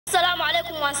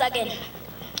alaikum once again.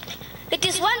 It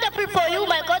is wonderful for you,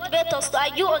 my cultivators, to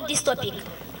argue on this topic.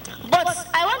 But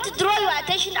I want to draw your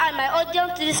attention and my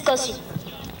audience to this question.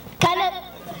 Can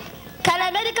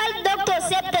a medical doctor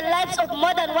save the lives of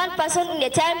more than one person in a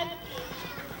time?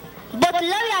 But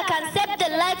lawyer can save the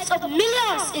lives of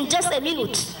millions in just a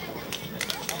minute.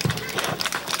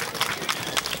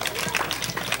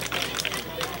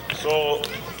 So,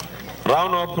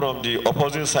 round up from the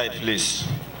opposing side, please.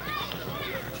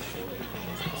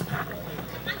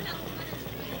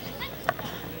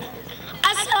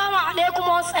 Assalamu alaikum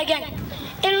once again.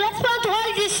 In response to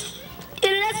all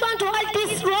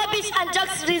these rubbish and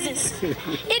just reasons,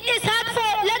 it is hard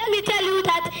for, let me tell you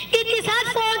that it is hard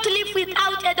for one to live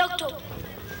without a doctor.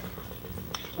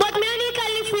 But many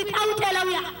can live without a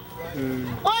lawyer.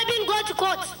 Or even go to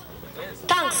court.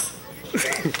 Thanks.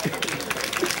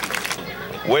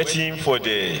 Waiting for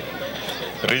the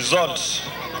results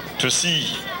to see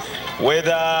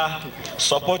whether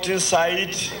supporting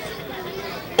side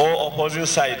or opposing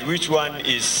side, which one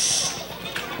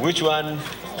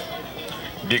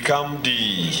become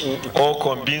the or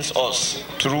convince us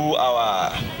through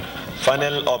our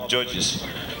panel of judges.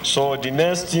 So the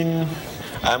next thing,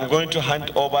 I'm going to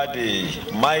hand over the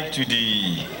mic to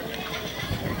the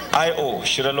IO,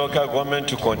 Shira local government,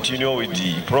 to continue with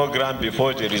the program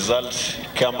before the results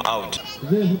come out.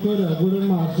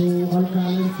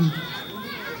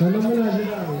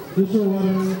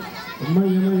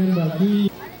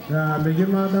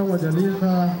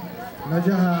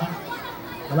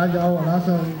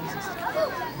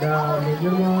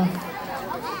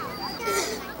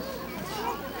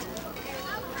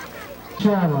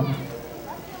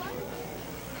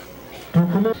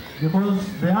 Because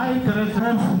the high interest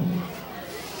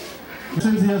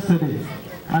since yesterday,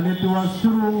 and it was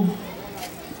true.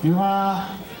 You are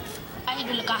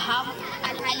القهار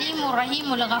العليم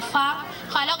الرحيم الغفار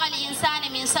خلق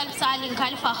الإنسان من صلصال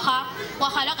كالفخار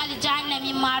وخلق الجن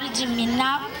من مارج من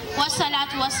نار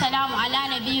والصلاة والسلام على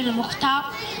نبي المختار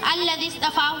الذي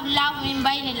اصطفاه الله من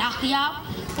بين الأخيار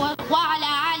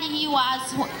وعلى آله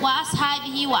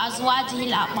وأصحابه وأزواجه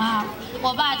الأطهار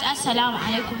وبعد السلام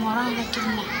عليكم ورحمة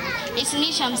الله.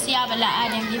 اسمي شمسية بلا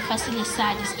آدم للفصل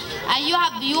السادس. أيها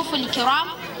الضيوف الكرام،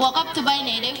 وقفت بين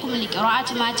يديكم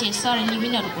لقراءة ما تيسر لي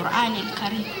من القرآن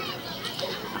الكريم.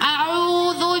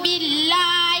 أعوذ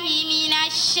بالله من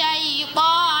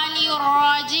الشيطان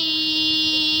الرجيم.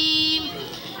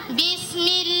 بسم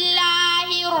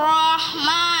الله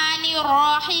الرحمن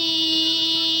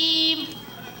الرحيم.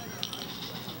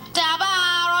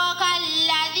 تبارك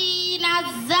الذي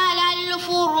نزل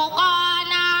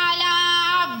الفرقان على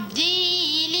عبده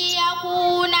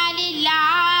ليكون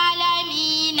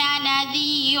للعالمين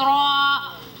نذيرا.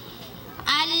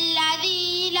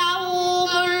 الذي له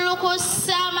ملك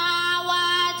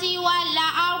السماوات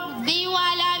والأرض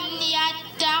ولم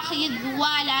يتخذ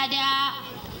ولدا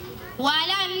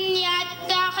ولم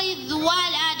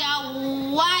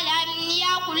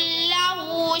يكن له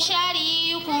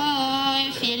شريك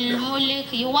في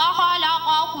الملك وخلق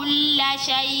كل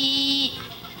شيء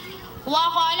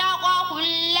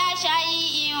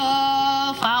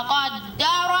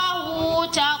فقدره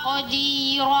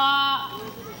تقديرا.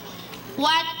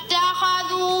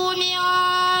 واتخذوا من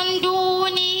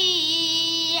دونه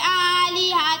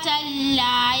آلهة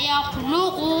لا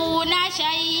يخلقون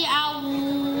شيئا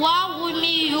وهم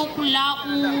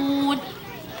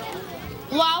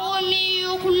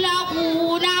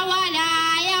يخلقون ولا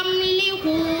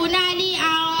يملكون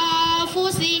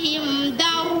لأنفسهم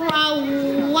ضرا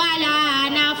ولا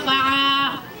نفعا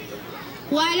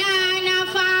ولا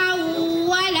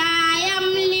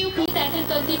يملكون.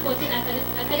 2014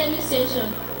 academic session.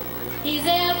 Is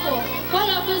therefore call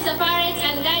upon the parents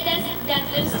and guidance that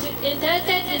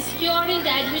interested in securing the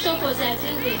admission for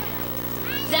 13th grade.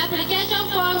 The application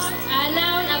forms are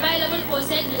now available for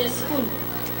sale in the school.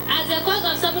 At the cost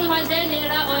of 700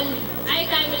 naira only. I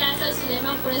Kamila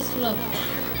Suleiman Press Club.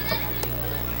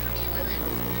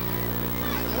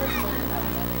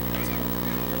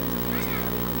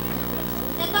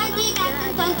 The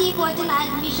 2014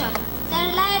 admission. The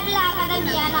reliable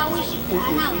academy Yana wishes to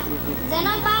announce the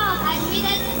number of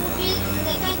admitted pupils in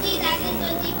the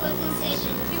 2013-2014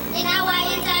 session. In our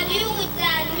interview with the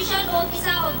admission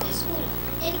officer of the school,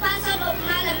 in person of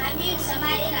Malam Amir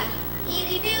Samaila,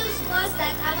 he reveals to us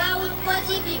that about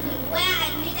 40 people were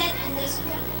admitted in the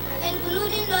school,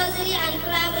 including nursery and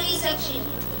primary section.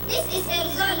 This is a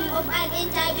result of an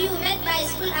interview made by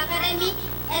School Academy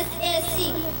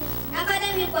SAC,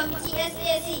 Academy Committee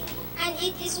SAC, and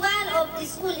it is one of the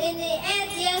school in the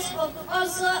 8 years of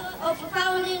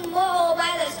founding. Moreover,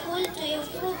 the school to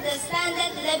improve the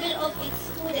standard level of its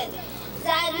students. The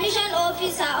admission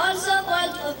officer also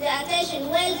called of the attention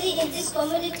wealthy in this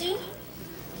community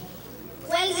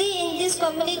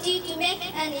to make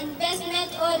an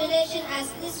investment or donation, as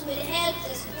this will help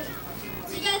the school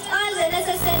to get all the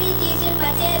necessary teaching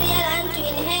material and to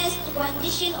enhance the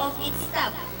condition of its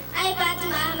staff. I,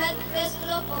 Fatima Ahmed, Press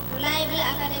Club of Reliable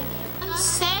Academy.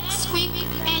 6 quick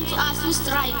men to ASU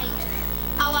strike.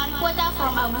 Our reporter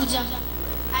from Abuja,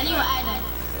 Aliyu Adam.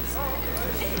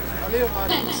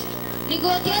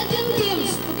 Negotiating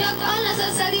teams to take all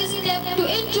necessary steps to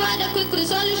ensure the quick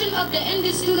resolution of the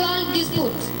industrial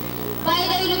disputes by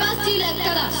the university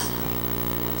lecturers.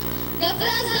 The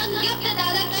president gave the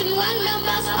direction when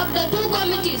members of the two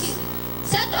committees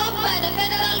set up by the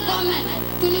federal government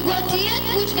to negotiate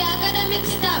with the academic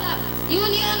staff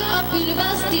union of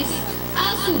universities,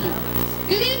 ASU,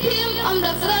 brief him on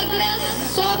the progress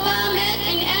so far made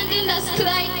in ending the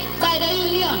strike by the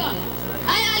union.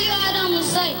 I, Aliyu Adam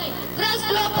Musai, Press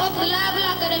Club of Reliable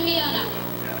Academy, Yana.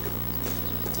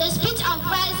 The speech and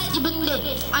prize giving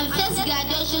day and first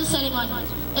graduation ceremony.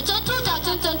 The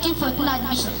 2013-2014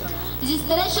 admission. The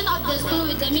installation of the school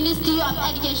with the Ministry of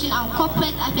Education and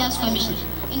Corporate Affairs Commission.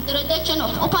 Introduction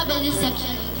of upper basic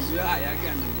section.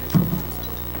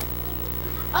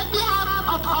 On behalf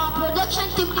of our production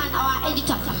team and our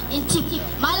editor in chief,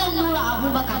 Malam Nura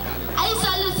Abubakar, I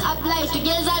salute apply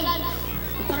together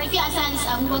with Rafi Asanis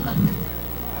Abubakar,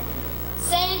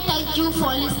 saying thank you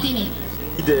for listening.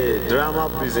 The drama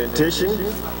presentation.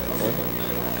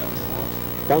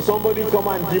 Can somebody come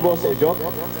and give us a joke,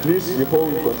 please, before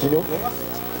we continue?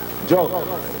 Joke.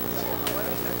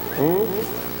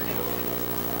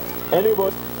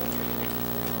 Anybody?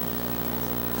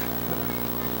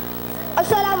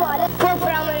 Assalamu alaikum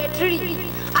from 3.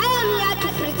 I am here to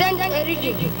present a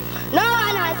reading. No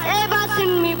one has ever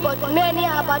seen me, but many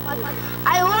about me.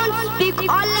 I won't speak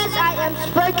unless I am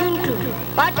spoken to.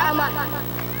 What am I?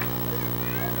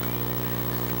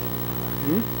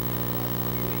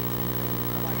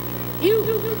 You.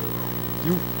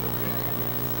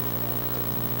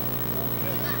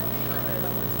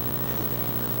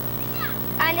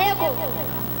 An echo.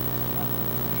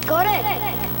 Correct.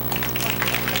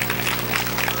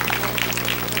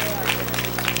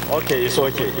 Okay, it's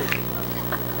okay.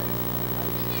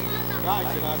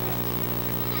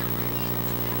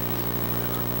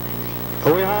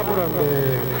 We have from the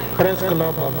press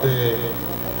club of the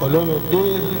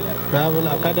Olympic Travel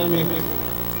Academy.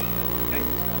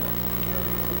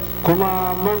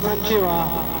 Kuma mun san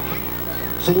cewa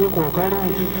sun yi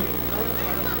kokari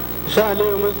su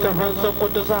Aliyu Mustapha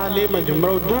Sokoto su Halima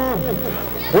Jimrau duk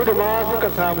gudunmawa suka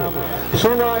samu, su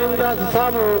ma in za su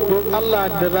samu don Allah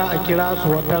da za a kira su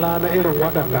wata rana irin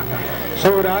waɗannan.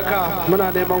 Saboda haka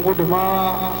muna neman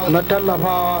gudunmawa na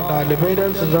tallafawa ɗalibai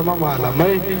don su zama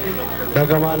malamai,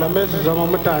 daga malamai su zama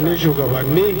mutane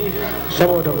shugabanni,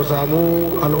 saboda mu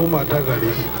samu al'umma ta gari.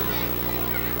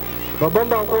 Babban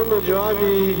bako mai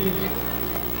jawabi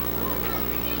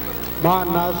ma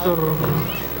Nasir,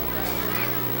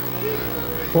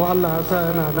 ko Allah ya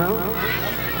sa yana nan,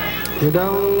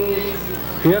 idan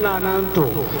yana nan to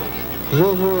zai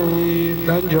zo yi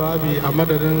dan jawabi a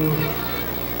madadin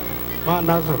ma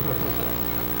Nasir.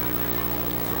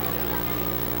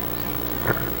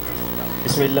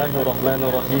 Bismillahir Rahmanir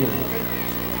Rahim.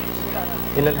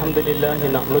 Innal hamdalillah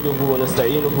nahmaduhu wa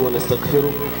nasta'inuhu wa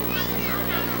nastaghfiruh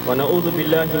wa na'udhu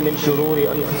billahi min shururi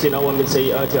anfusina wa min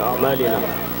sayyiati a'malina.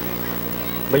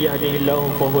 May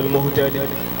yahdihillahu fahuwal muhtadi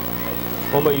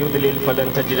wa may yudlil falan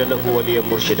tajida lahu waliyyan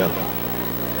murshida.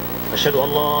 Ashhadu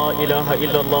an la ilaha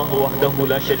illallah wahdahu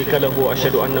la sharika lahu wa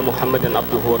ashhadu anna Muhammadan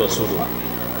abduhu wa rasuluh.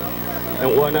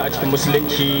 Yan uwana a cikin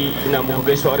musulunci, ina muku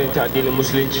gaisuwa ta addinin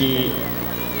musulunci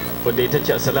wadda ita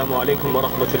ce assalamu alaikum wa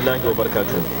rahmatullahi wa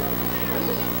barakatuh.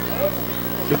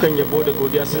 Dukan yabo da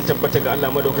godiya sun tabbata ga Allah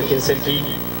madaukakin sarki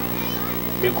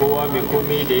mai kowa mai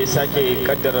komi da ya sake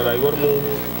kaddara rayuwarmu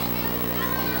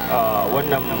a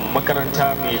wannan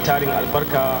makaranta mai tarin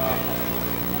albarka.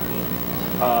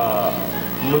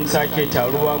 Mun sake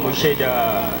taruwa mu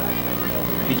shaida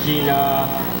biki na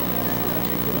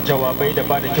jawabai da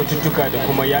ba da kyaututtuka da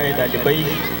kuma yaya dalibai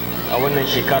a wannan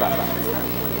shekara,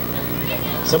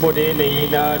 saboda yanayi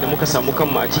na da muka samu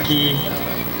kanmu a ciki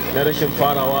na rashin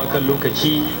farawa kan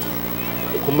lokaci,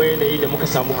 kuma yanayi da muka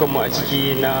samu kanmu a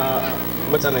ciki na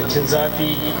matsanancin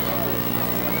zafi.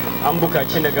 An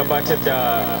bukaci na gabatar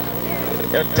da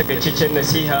yar takaitaccen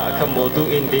nasiha akan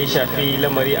maudu'in da ya shafi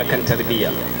lamari akan tarbiyya.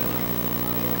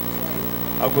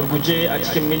 A gurguje a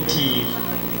cikin minti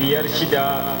 5-6,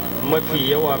 mafi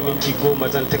yawa minti 10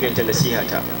 zan takaita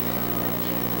nasihata,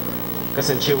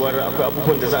 kasancewar akwai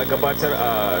abubuwan da za a gabatar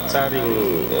a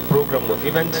tsarin program of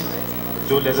event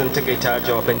dole zan takaita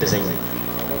jawaban da zan yi.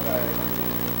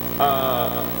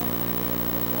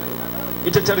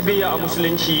 Ita tarbiyya a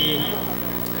musulunci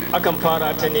akan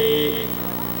fara ta ne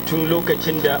tun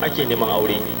lokacin da ake neman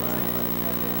aure.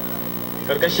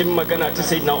 Karkashin magana ta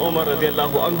sayyidina Umar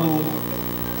radiyallahu anhu,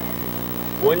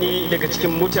 wani daga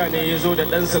cikin mutane ya zo da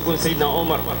ɗansa gun sayyidina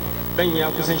Umar, ɗan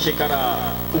ya kusan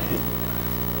shekara 3.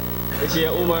 Ya ce,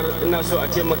 ya Umar, ina so a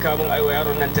taimaka min aiwa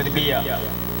yaron nan tarbiyya.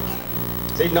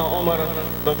 Sayyidina Umar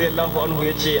radiyallahu anhu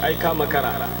ya ce, ai ka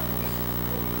makara.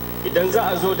 Idan za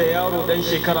a zo da yaro ɗan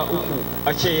shekara 3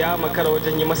 a ce ya makara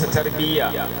wajen yi masa tarbiyya,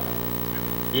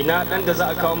 ina ɗan da za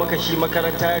a kawo maka shi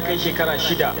makaranta ya kai shekara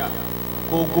 6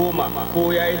 ko 10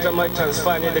 ko ya yi zama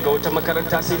transfer ne daga wata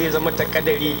makaranta sai da ya zama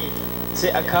takadari, sai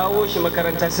a kawo shi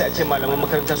makaranta sai a ce malaman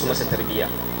makaranta su masa tarbiyya.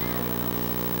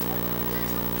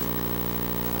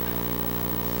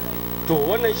 To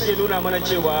wannan shi ya nuna mana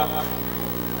cewa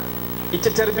ita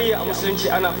tarbiyya a musulunci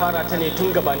ana fara ta ne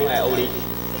tun gabanin a aure.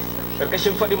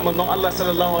 Karkashin faɗin manzon Allah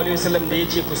sallallahu alaihi wasallam da ya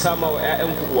ce ku sama wa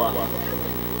 'ya'yanku uwa,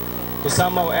 ku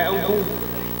sama wa 'ya'yanku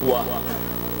uwa.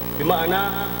 Bi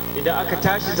ma'ana idan aka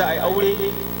tashi za a yi aure,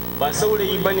 ba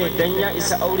saurayi bane dan ya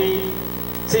isa aure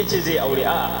sai ce zai aure,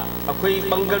 a'a akwai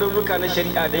bangarorruka na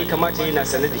shari'a da ya kamata yana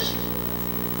sane da shi.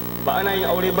 Ba ana yin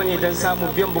aure bane dan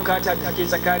samun biyan bukata da take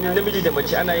tsakanin namiji da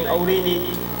mace, ana yin aure ne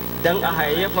dan a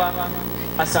hayayyafa,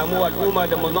 a samu al'umma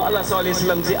da manzon Allah sallallahu alaihi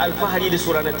wasallam zai alfahari da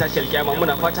su ranar tashi alkiyama.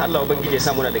 Muna fata Allah ubangiji ya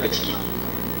samu na daga ciki.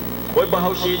 Wai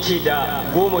Bahaushe ya ce da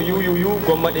 10 yuyuyu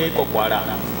gwamma ɗaya kwakwara.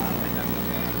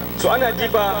 So ana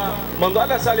diba manzon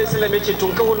Allah sallallahu alaihi wasallam ya ce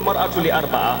tunkahul mar'atu li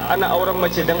 4, ana auren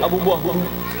mace dan abubuwa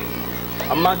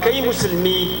 4. Amma kai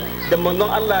musulmi da manzon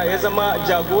Allah ya zama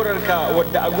jagorarka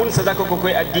wadda a gunsa zaka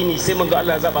koyi addini, sai manzon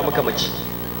Allah ya zaba maka mace.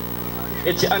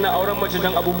 Yace ana auren mace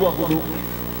dan abubuwa 4.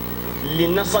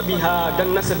 Linasabiha, dan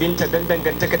nasabinta, dan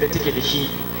dangantaka da take da shi.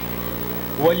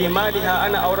 Walimaliha,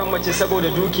 ana auren mace saboda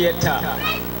dukiyarta.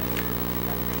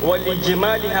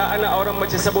 Walijimaliha, ana auren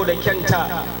mace saboda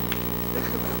kyanta.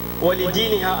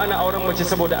 Walidiniha, ana auren mace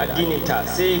saboda addininta.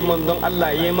 Sai manzon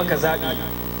Allah ya yi maka zabi,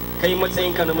 kai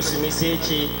matsayinka na musulmi, sai ya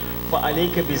ce fa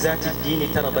alayka bi zati dini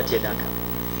tarabat yadaka.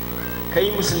 Kai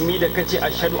musulmi da kace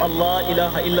ashhadu Allah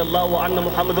ilaha illallah wa anna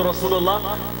muhammadur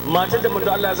rasulullah, matar da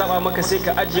manzo Allah ya zaba maka sai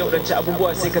ka ajiye wadancan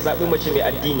abubuwa, sai ka zabi mace mai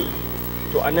addini.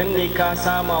 To anan ne ka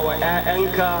sama wa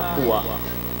ƴaƴanka uwa.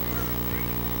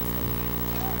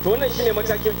 To wannan shine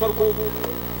matakin farko.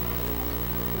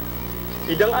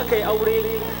 Idan aka yi aure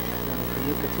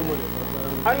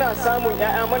ana samun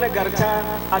ƴaƴa managarta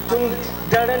a tun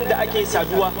daren da ake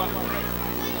saduwa,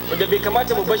 wanda bai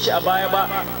kamata mu bar shi a baya ba,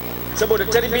 saboda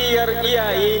tarbiyyar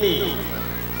iyaye ne.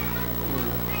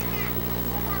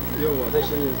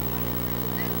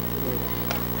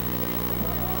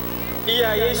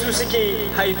 Iyaye su suke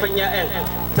haifan 'ya'yan,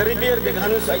 tarbiyyar daga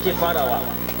hannunsu ake farawa.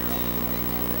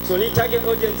 So ni target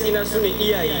audience na su ne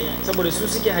iyaye, saboda su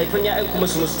suke haifan 'ya'yan kuma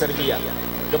su musu tarbiyya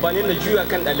gabanin na juya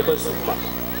kan ɗaliban su kuma.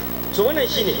 So wannan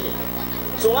shine.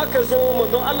 So haka zo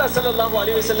manzon Allah sallallahu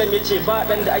alaihi wasallam ya ce ba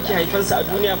ɗan da ake haifansa a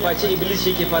duniya face Iblis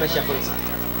yake fara shafansa.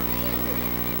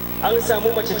 An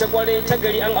samu mace ta kware ta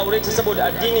gari, an aure ta saboda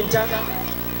addininta.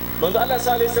 Manzo Allah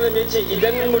sallallahu alaihi wasallam yace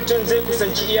idan mutum zai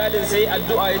kusanci iyalin sai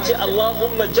addu'a yace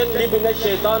Allahumma jannibna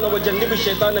shaytana wa jannibi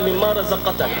shaytana mimma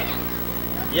razaqtana.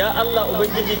 Ya Allah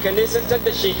ubangiji ka nesantar da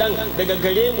shaytan daga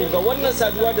gare mu ga wannan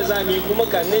saduwa da zamu yi, kuma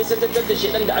ka nesantar da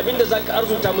shaytan da abinda zaka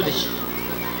arzuta mu da shi.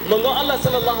 Manzo Allah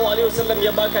sallallahu alaihi wasallam ya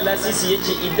baka lasisi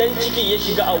yace idan ciki ya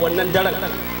shiga a wannan daren,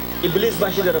 Iblis ba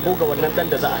shi da rabo ga wannan dan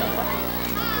da za a haifa.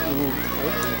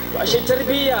 Ashe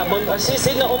tarbiyya ashe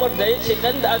sai na Umar da yace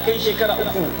dan da aka yi shekara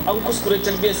 3 an kuskure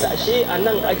tarbiyarsa, ashe a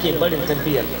nan ake barin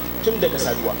tarbiyyar tun daga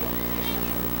saduwa.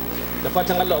 Da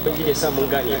fatan Allah ubangiji ya sa mun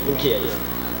gane mun kiyaye.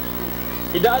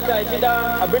 Idan aka haifi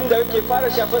da abin da yake fara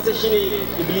shafarsa shine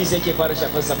Iblis yake fara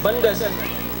shafarsa, banda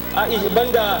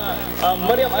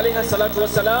Maryam alaiha salatu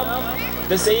wassalam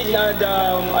da sayyidina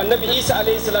da Annabi Isa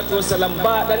alaihi salatu wassalam,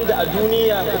 ba dan da a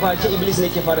duniya face Iblis ne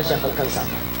yake fara shafar kansa.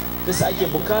 Bisa ake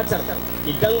bukatar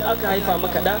idan aka haifa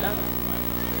maka da,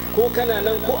 ko kana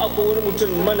nan ko akwai wani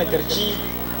mutum managarci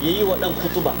ya yi wa ɗan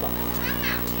kutuba.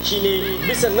 Shine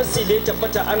bisa nassi da ya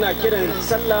tabbata ana kiran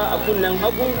sallah a kunnen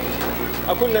hagu,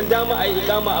 a kunnen dama, a yi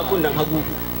ikama a kunnen hagu.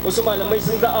 Wasu malamai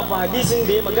sun za'afa hadisin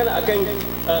da ya magana akan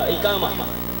ikama.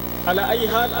 Ala ayi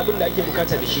hal abin da ake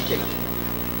bukata da shi kenan.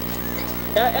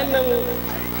 'Ya'yan nan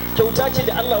kyauta ce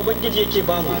da Allah ubangiji yake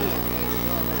bamu,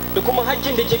 da kuma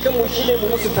hakkin da ke kanmu shine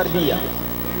mu musu tarbiyya.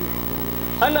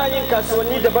 Ana yin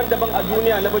kasuwanni daban-daban a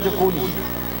duniya na baje koli,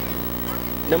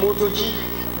 na motoci,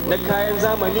 na kayan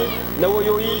zamani, na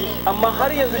wayoyi, amma har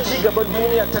yanzu ci gaban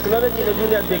duniya, technology na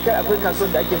duniya bai kai akwai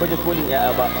kasuwar da ake baje kolin yaya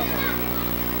ba.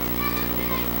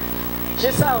 shi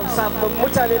sa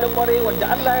mutane na kwarai wanda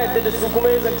Allah ya yarda da su kuma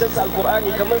ya zance su alqur'ani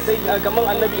kamar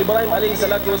annabi Ibrahim alaihi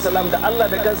salatu wassalam da Allah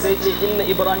da kansa yace inna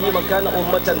Ibrahim kana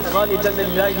ummatan qanitan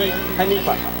lillahi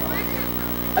hanifa.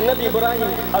 Annabi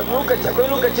Ibrahim akwai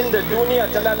lokacin da duniya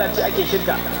ta lalace ake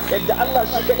shirka, yadda Allah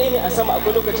shi kadai ne a sama,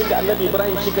 akwai lokacin da annabi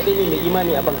Ibrahim shi kadai ne mai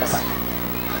imani a ban kasa.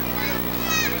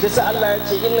 shi sa Allah ya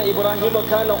ce inna Ibrahim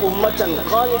kana ummatan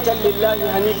qanitan lillahi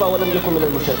hanifa wa lam yakun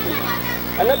minal mushrikin.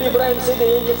 Annabi Ibrahim sai da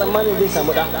yanke tsammanin zai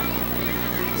samu da,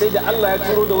 sai da Allah ya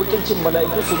turo da wakilcin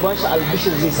mala'iku su bashi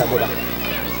albishir zai samu da.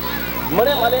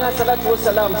 Maryam alaiha salatu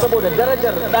wassalam saboda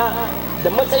darajar da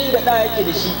matsayin da yake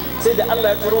da shi, sai da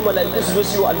Allah ya turo mala'iku su zo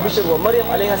su yi albishir wa Maryam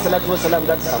alaiha salatu wassalam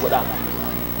za ta samu da.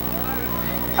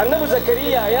 Annabi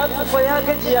Zakariya ya tsufa ya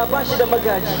gaji ya bashi da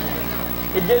magaji,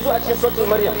 idan ya zo a cikin suratul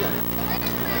Maryam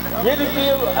ya rufe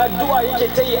addu'a yake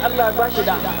ta yi Allah ya bashi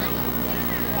da.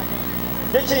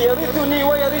 yace yarithuni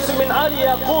wa yarisu min ali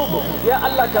yaqub, ya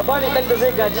Allah ka bani dan da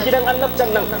zai gaji gidan annabtan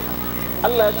nan.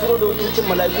 Allah ya turo da wakilcin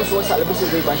mala'iku su wasu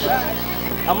albishir zai bashi.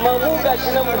 Amma mu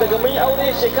gashi nan daga mun yi aure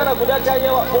shekara guda ta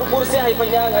yawa burbur sai haifan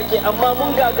yaran ake, amma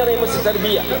mun gagare musu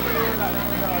tarbiyya.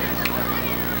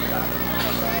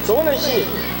 So wannan shi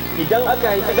idan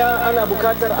aka haifi da ana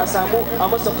bukatar a samu a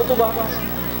masa kutuba,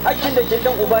 hakkin da ke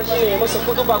kan uba shine ya masa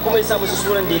kutuba kuma ya sa musu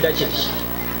sunan da ya dace da shi.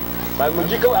 Ba mu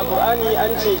ji kawai a Qur'ani an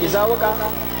ce izawaka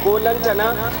ko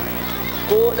lantana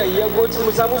ko ɗayya ko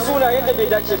mu samu suna yadda bai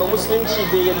dace ba. Musulunci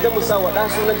bai yadda mu sa wa ɗa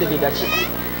sunan da bai dace ba.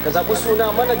 Ka zaɓi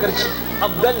suna managarci.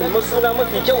 Abdul suna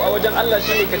mafi kyau a wajen Allah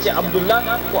shine ka ce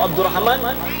Abdullah ko Abdurrahman.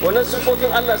 Wannan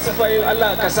sifofin Allah, sifayin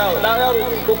Allah ka sa ɗa yaro,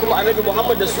 ko kuma Annabi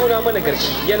Muhammad da suna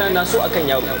managarci yana naso akan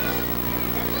yaro.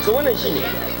 So wannan shine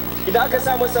idan aka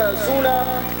sa masa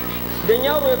suna, dan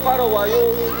yaro ya fara wayo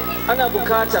ana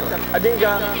bukatar a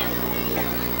dinga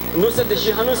nusar da shi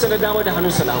hannunsa na dama da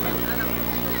hannunsa na hagu.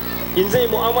 In zai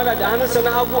mu'amala da hannunsa na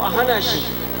hagu a hana shi.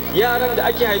 Yaran da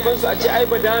ake haifansu a ce ai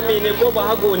ba dame ne ko ba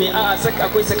hago ne, a'a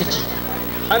akwai sakaci.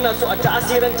 Ana so a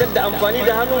ta'asirantar da amfani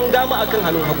da hannun dama akan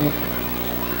hannun hagu.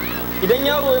 Idan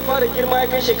yaro ya fara girma ya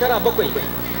kai shekara 7,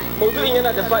 maudu'in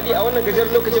yana da faɗi a wannan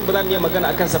gajeren lokacin ba za mu iya magana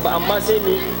a kansa ba, amma sai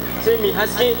mu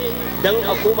haske dan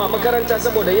a koma makaranta,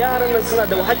 saboda yaran nan suna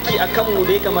da haƙƙi a kanmu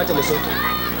da ya kamata mu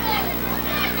sauke.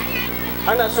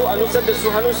 Ana so a nusar da su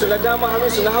hannunsu na dama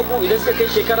hannunsu na hagu. Idan suka kai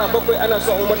shekara 7 ana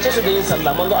so a umarce su da yin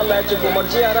sallah. Manzo Allah ya ce ko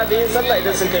umarci yara da yin sallah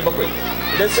idan sun kai 7.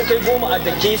 Idan sun kai 10 a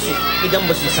dake su idan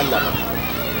ba su yi sallah ba.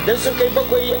 Idan sun kai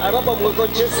 7 a raba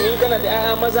makwancin su. In kana da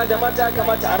 'ya'ya maza da mata ya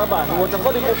kamata a raba. Wa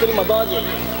tafariqu fil madaji,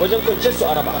 wajen kwancin su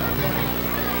a raba.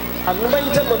 Annabi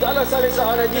ta manzo Allah sallallahu alaihi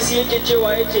wasallam hadisi yake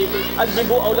cewa yake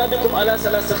ajibu auladakum ala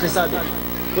salasa khisab.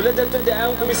 Kula da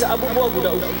ƴaƴanku bisa abubuwa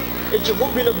guda 3. Yake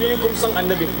hubbi nabiyikum san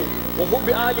annabinku, wa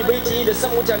hubbi ahli baiti da san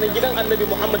mutanen gidan annabi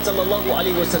Muhammad sallallahu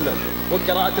alaihi wasallam, wa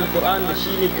qira'atul Qur'an da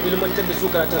shine ku ilmantar da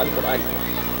su karatun alqur'ani.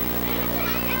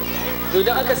 To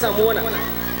idan aka samu wannan,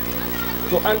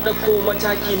 to an dauko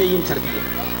mataki na yin tarbiyya.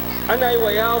 Ana yi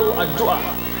wa yaro addu'a,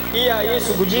 iyaye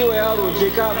su guji wa yaro je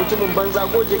ka mutumin banza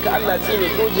ko je ka Allah tsine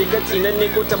ko je ka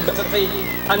tsinanne ko tabbatsatse,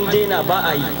 an daina ba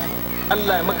a yi.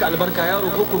 Allah ya maka albarka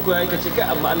yaro ko kurkuya yake ce kai,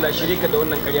 amma Allah shirye ka da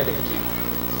wannan ƙarya da kake.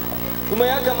 Kuma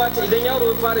ya kamata idan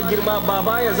yaro ya fara girma,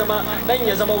 baba ya zama dan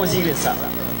ya zama wazirinsa.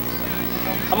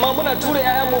 Amma muna tura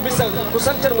 'ya'yanmu bisa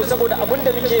kusantar mu saboda abin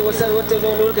da muke wata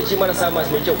lokaci marasa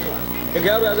masu mai kyau. Daga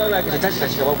yaro ya zauna ka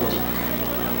tashi gaba guje.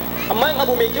 Amma in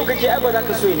abu mai kyau kake ai ba za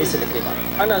ka so ya nesa da kai ba.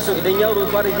 Ana so idan yaro ya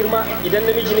fara girma, idan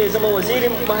namiji ne ya zama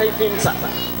wazirin mahaifinsa,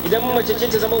 idan mace ce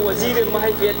ta zama wazirin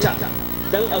mahaifiyarta,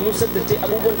 dan a nusar da ta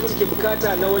abubuwan da take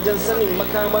bukata na wajen sanin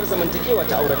makamar zamantakewa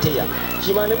ta auratayya.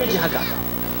 Shi ma namiji haka.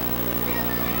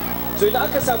 So idan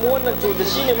aka samu wannan, to da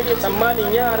shine muke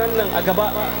tsammanin yaran nan a gaba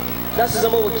za su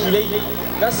zama wakilai,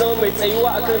 za su zama mai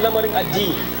tsayuwa akan lamarin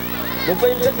addini. Mu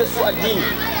fahimtar da su addini,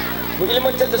 mu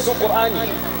ilmantar da su Qur'ani,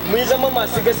 mu yi zama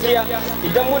masu gaskiya.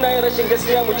 Idan muna yin rashin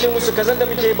gaskiya mu ce musu kazan da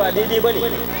muke ba daidai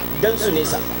bane, dan su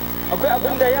nesa. Akwai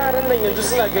abin da yaran nan yanzu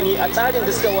suna gani a tsarin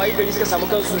da suka wayi gari suka samu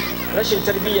kansu, rashin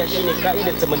tarbiyya shine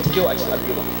ka'idar zamantakewa a cikin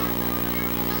al'umma.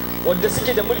 Wanda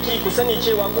suke da mulki ku sani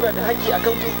cewa kuna da haƙƙi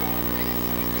akan ku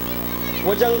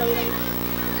wajen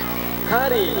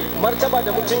kare martaba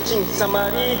da mutuncin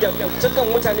samari da dukkan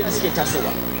mutane da suke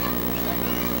tasowa.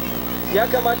 Ya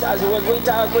kamata a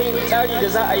akwai tsari da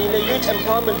za a yi na youth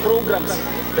empowerment programs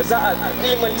da za a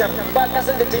ilmantar. Ba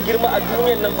kasar da ta girma a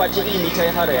duniyar nan face ilimi ta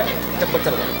ya fara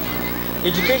tabbatarwa.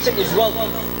 Education is wealth.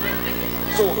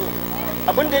 So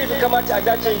abin da ya fi kamata a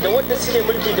dace da wadda suke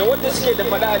mulki da wadda suke da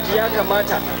fada aji ya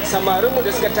kamata samarinmu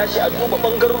da suka tashi a duba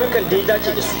bangarorukan da ya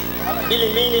dace da su.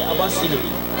 Ilimi ne a basu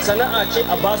ilimi, sana'a ce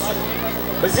a basu.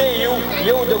 Ba zai yi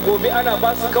yau da gobe ana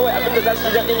basu kawai abin da za su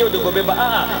ji daɗin yau da gobe ba,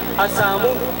 a'a a samu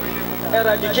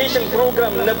eradication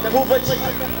program na poverty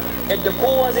yadda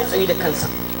kowa zai tsaye da kansa.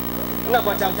 Ina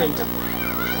fata an fahimta.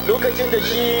 Lokacin da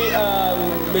shi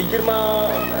mai girma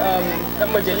dan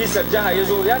majalisar jiha ya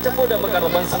zo ya tafi da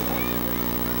makarabansa,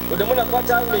 da muna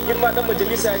fata mai girma dan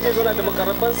majalisa ya je zauna da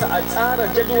makarabansa a tsara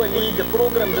jadwali da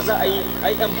program da za a yi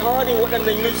empowering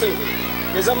waɗannan youth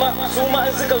ya zama su ma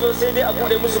in suka zo sai dai a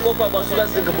bude musu kofa ba su za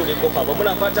su dinga bude kofa ba.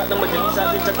 Muna fata dan majalisa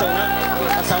zai tattauna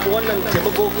a samu wannan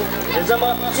taimako ya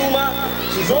zama su ma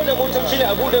su zo da motoci ne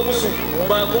a bude musu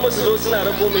ba kuma su zo suna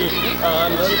rako mai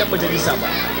shi dan majalisa ba.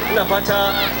 Ina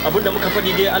fata abinda muka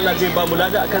faɗi dai Allah zai ba mu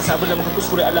lada akan sabon da muka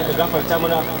kuskure Allah ka gafarta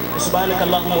mana. Subhanaka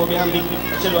Allahumma wa bihamdik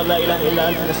ashhadu an la ilaha illa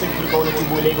anta nastaghfiruka wa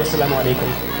natubu ilayk. Wassalamu alaikum.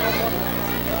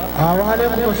 Wa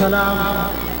alaikum salam.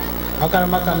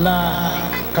 Akarmakallah,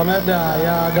 kamar da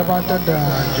ya gabatar da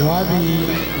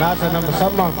jawabi nasa na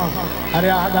musamman har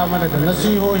ya hada mana da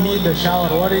nasihohi da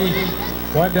shawarwari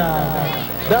wadda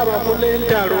dama kullum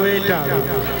taro ya taro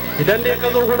idan dai ka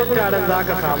zo wurin taron za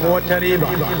ka samu wata riba,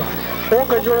 ko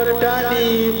ka ji wani daɗi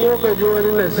ko ka ji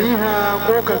wani nasiha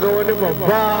ko ka ga wani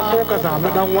babba ko ka samu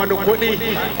dan wani kuɗi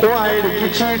ko a yi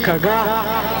rikici ka ga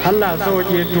Allah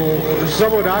sauke. To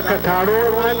saboda haka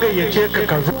taro an gayyace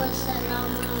ka zo.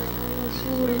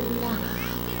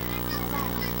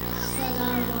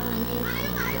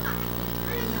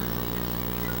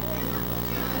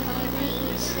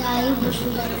 My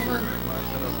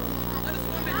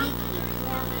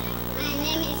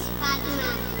name is Fatma.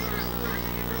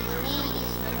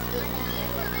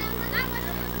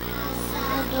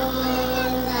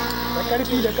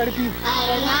 Da karfi.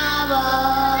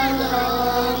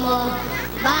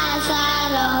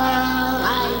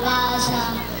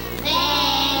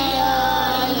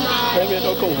 Kai mai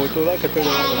ɗaukan hoto za ka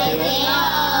tare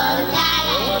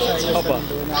haba.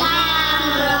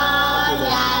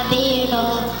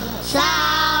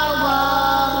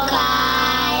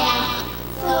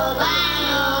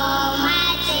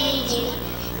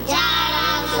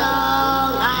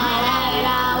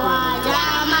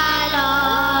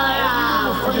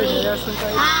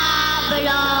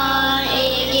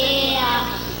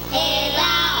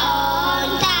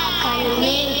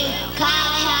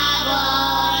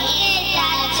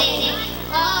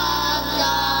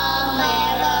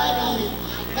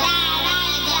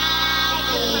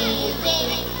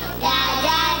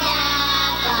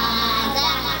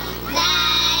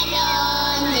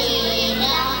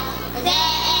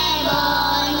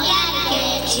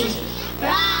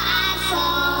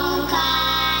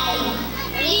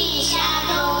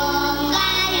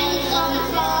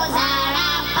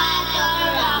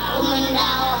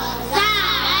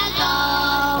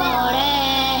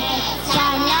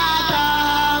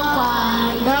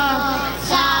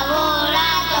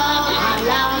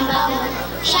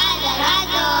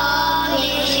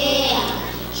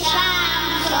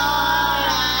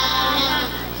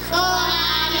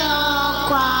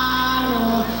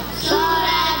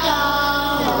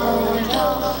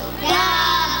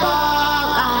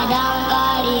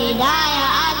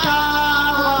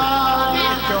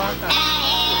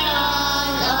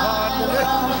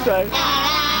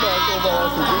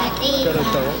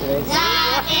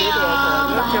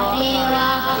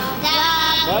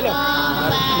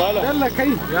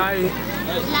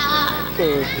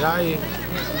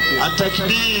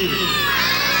 التكبير.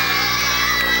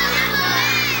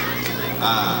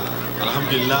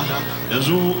 Alhamdulillah,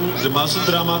 yanzu da masu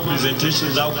drama presentation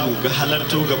za ku ga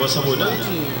halarto gaba saboda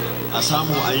a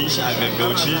samu a yi shi a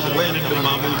gaggauce. Wayannan da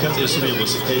mamun katse su ne ba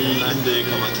su kai inda ya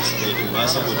kamata su kai ba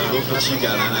saboda lokaci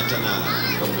ga rana tana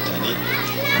kan mutane.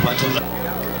 Fatan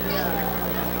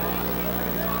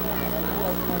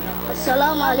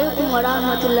Assalamu alaikum wa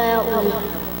rahmatullahi ya ummi.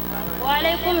 Wa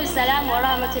alaikum assalam wa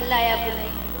rahmatullahi ya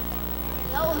bunai.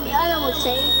 Ya ummi ana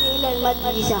musta'id ila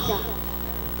al-madrasa.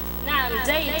 نعم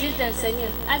جيد جدا سمير.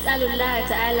 أسأل الله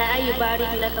تعالى أن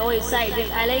يبارك لك ويساعدك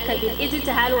عليك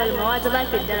بالاجتهاد والمواظبة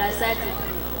في الدراسات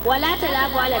ولا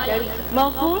تلعب على الطريق.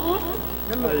 مفهوم؟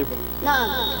 نعم.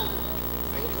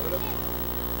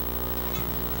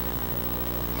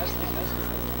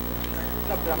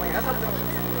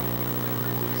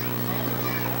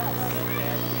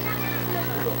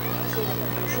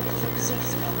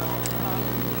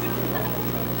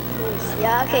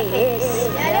 Ya kai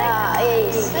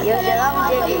yaushe za mu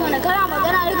je mana kana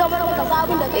magana ne kamar baka san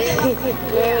abin da kake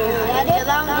ya dai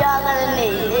za mu je a garin ne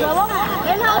gaba ma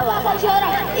yana ba ka shora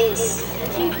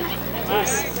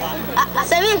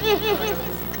سمير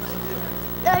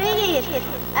سمير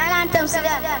أنا أنت مسلم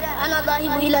أنا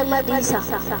ذاهب إلى المدرسة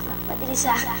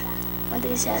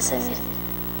مدرسة يا سمير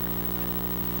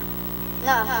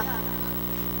لا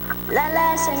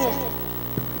يا سمير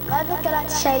ما بك لا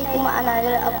تشارك معنا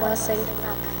للأب والسمير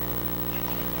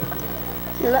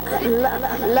لا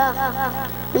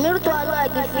نريد أن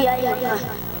أقف في أي مكان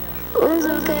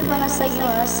انظر كيف نستجيب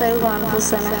ونستريح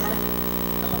أنفسنا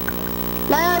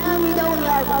لا يدوم دون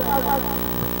يا أبو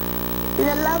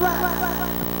إذا لا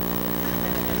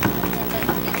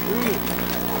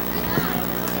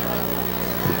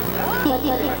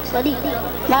صديق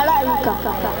ما رأيك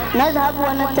نذهب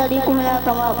وننطلق هناك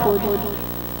مع فودي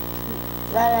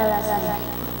لا صديق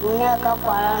هناك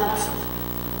قرارنا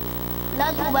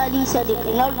لا تبالي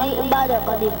صديق نرجع بعد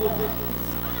قليل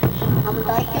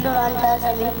متأكد أنت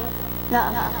سمير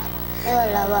نعم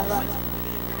لا بأس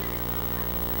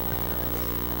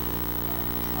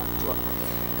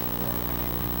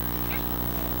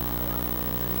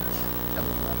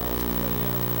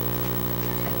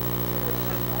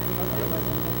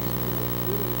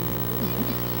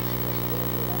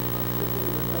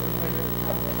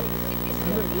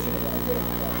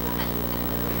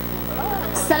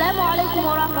السلام عليكم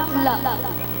ورحمة الله.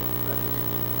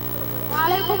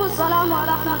 وعليكم السلام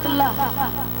ورحمة الله.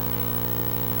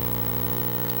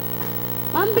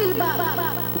 من بالباب؟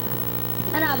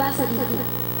 أنا أبا صديقي.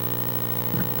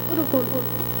 ادخل.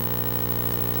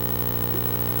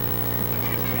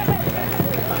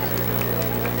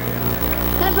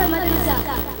 كيف المدرسة؟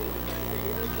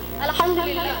 الحمد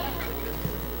لله.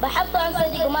 بحب عن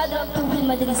صديق ما أدركته في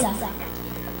المدرسة.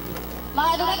 ما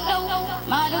أدركته.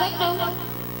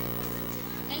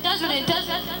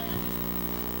 انتظر.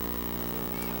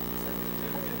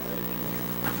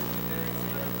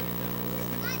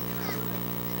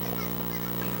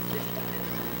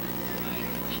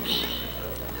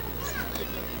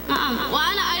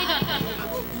 وأنا أيضا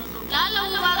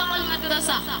لعله فارق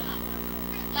المدرسة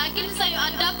لكن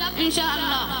سيؤدب إن شاء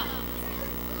الله.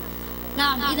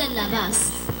 نعم إذا لا بأس.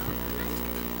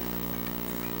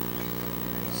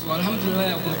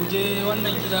 alhamdulillah a gurguje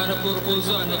wannan gida na farko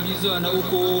zuwa na biyu zuwa na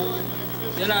uku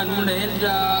yana nuna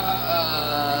yadda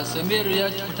Samir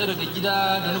ya fita daga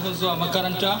gida da nufin zuwa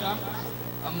makaranta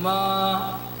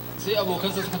amma sai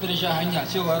abokansa suka fita shi a hanya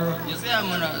cewar ya tsaya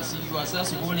mana su yi wasa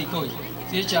su hore kawai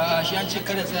sai ce a shi an ce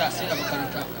kada tsaya sai a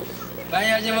makaranta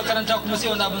bayan ya je makaranta kuma sai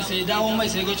wani abin sai ya dawo mai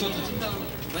sai ga coto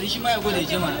bari shi ma ya gwada ya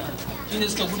je mana shine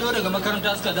suka gudo daga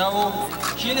makaranta suka dawo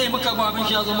shine muka ga abin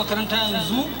shi ya zo makaranta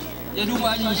yanzu ya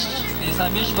duba ajin shi bai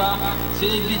same shi ba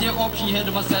sai bi je option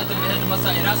headmaster ya tambaye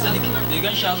headmaster ina Sadiq bai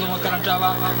gan shi zo makaranta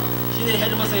ba shine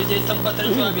headmaster ya je tabbatar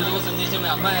cewa bai zo sanne ya ce mai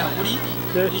amma ya hakuri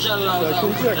insha Allah za a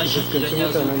hukunta shi idan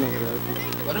ya zo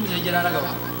bari mu je gida na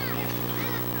gaba.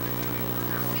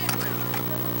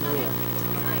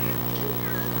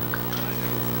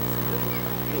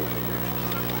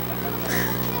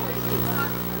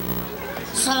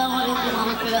 السلام عليكم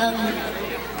ورحمة الله.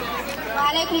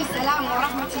 وعليكم السلام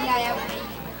ورحمة الله يا أبو.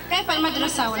 كيف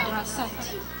المدرسة والدراسات؟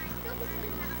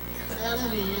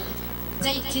 الحمد لله.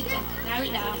 زي جدا. نعم.